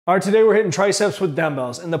All right, today we're hitting triceps with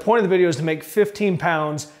dumbbells, and the point of the video is to make 15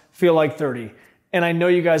 pounds feel like 30. And I know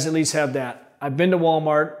you guys at least have that. I've been to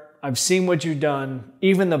Walmart, I've seen what you've done,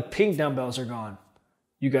 even the pink dumbbells are gone.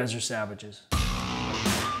 You guys are savages.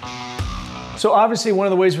 So obviously one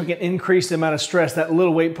of the ways we can increase the amount of stress that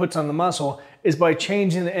little weight puts on the muscle is by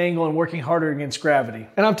changing the angle and working harder against gravity.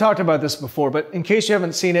 And I've talked about this before, but in case you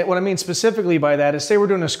haven't seen it, what I mean specifically by that is say we're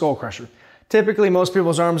doing a skull crusher. Typically, most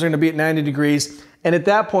people's arms are going to be at 90 degrees, and at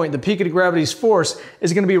that point, the peak of gravity's force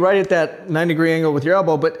is going to be right at that 90-degree angle with your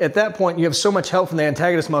elbow, but at that point, you have so much help from the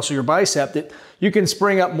antagonist muscle, your bicep, that you can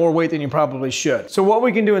spring up more weight than you probably should. So what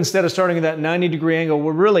we can do instead of starting at that 90-degree angle,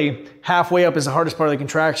 we're really halfway up is the hardest part of the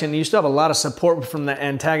contraction, and you still have a lot of support from the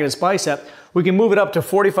antagonist bicep. We can move it up to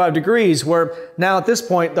 45 degrees, where now at this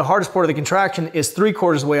point, the hardest part of the contraction is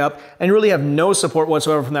 3/4 of the way up, and you really have no support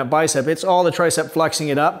whatsoever from that bicep. It's all the tricep flexing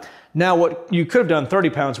it up. Now what you could have done 30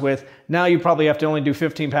 pounds with, now you probably have to only do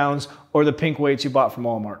 15 pounds or the pink weights you bought from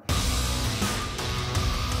Walmart.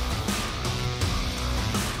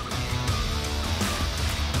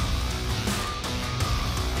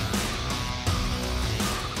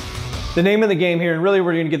 The name of the game here, and really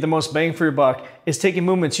where you're gonna get the most bang for your buck, is taking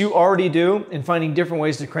movements you already do and finding different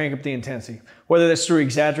ways to crank up the intensity. Whether that's through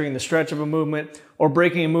exaggerating the stretch of a movement, or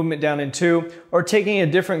breaking a movement down in two, or taking a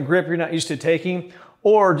different grip you're not used to taking,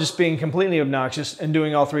 or just being completely obnoxious and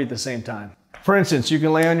doing all three at the same time. For instance, you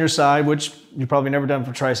can lay on your side, which you've probably never done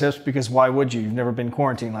for triceps because why would you? You've never been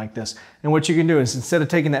quarantined like this. And what you can do is instead of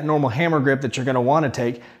taking that normal hammer grip that you're gonna wanna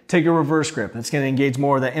take a reverse grip. That's gonna engage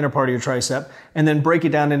more of that inner part of your tricep and then break it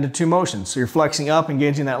down into two motions. So you're flexing up,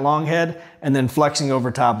 engaging that long head, and then flexing over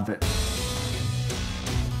top of it.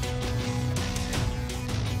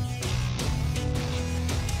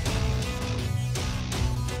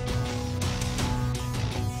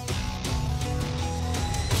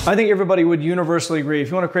 I think everybody would universally agree, if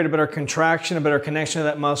you want to create a better contraction, a better connection to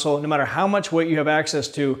that muscle, no matter how much weight you have access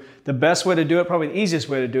to, the best way to do it, probably the easiest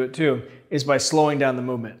way to do it too, is by slowing down the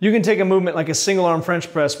movement. You can take a movement like a single arm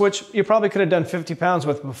French press, which you probably could have done 50 pounds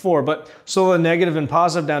with before, but slow the negative and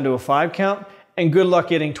positive down to a 5 count, and good luck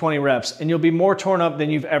getting 20 reps, and you'll be more torn up than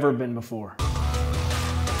you've ever been before.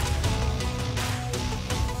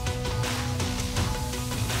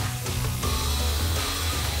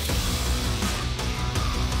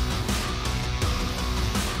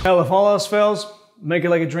 Hell, if all else fails, make it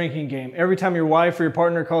like a drinking game. Every time your wife or your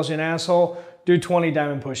partner calls you an asshole, do 20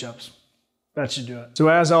 diamond push-ups. That should do it. So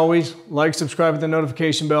as always, like, subscribe with the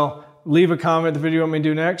notification bell, leave a comment the video you want me to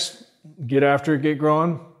do next, get after it, get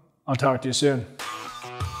growing. I'll talk to you soon.